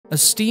A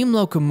steam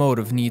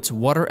locomotive needs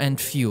water and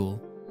fuel,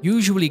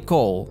 usually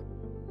coal,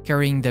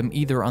 carrying them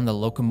either on the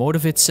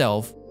locomotive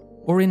itself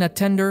or in a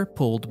tender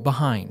pulled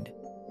behind.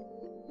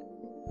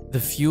 The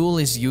fuel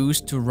is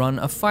used to run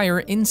a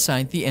fire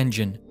inside the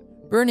engine,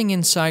 burning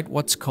inside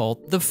what's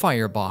called the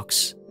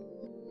firebox.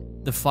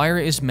 The fire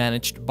is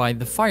managed by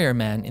the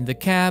fireman in the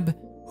cab,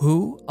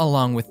 who,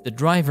 along with the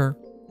driver,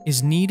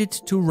 is needed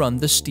to run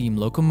the steam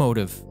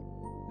locomotive.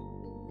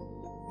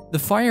 The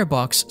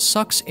firebox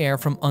sucks air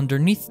from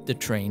underneath the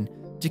train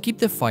to keep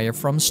the fire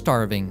from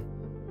starving.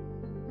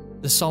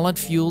 The solid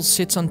fuel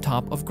sits on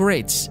top of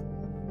grates,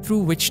 through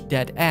which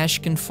dead ash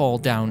can fall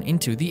down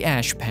into the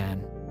ash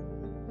pan.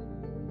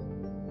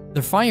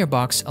 The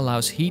firebox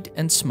allows heat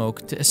and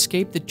smoke to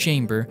escape the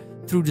chamber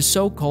through the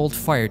so-called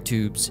fire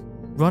tubes,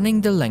 running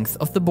the length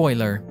of the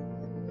boiler.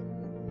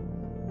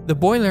 The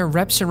boiler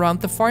wraps around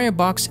the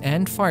firebox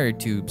and fire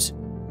tubes,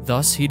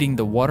 thus heating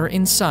the water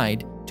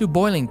inside to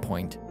boiling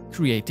point,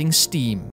 creating steam.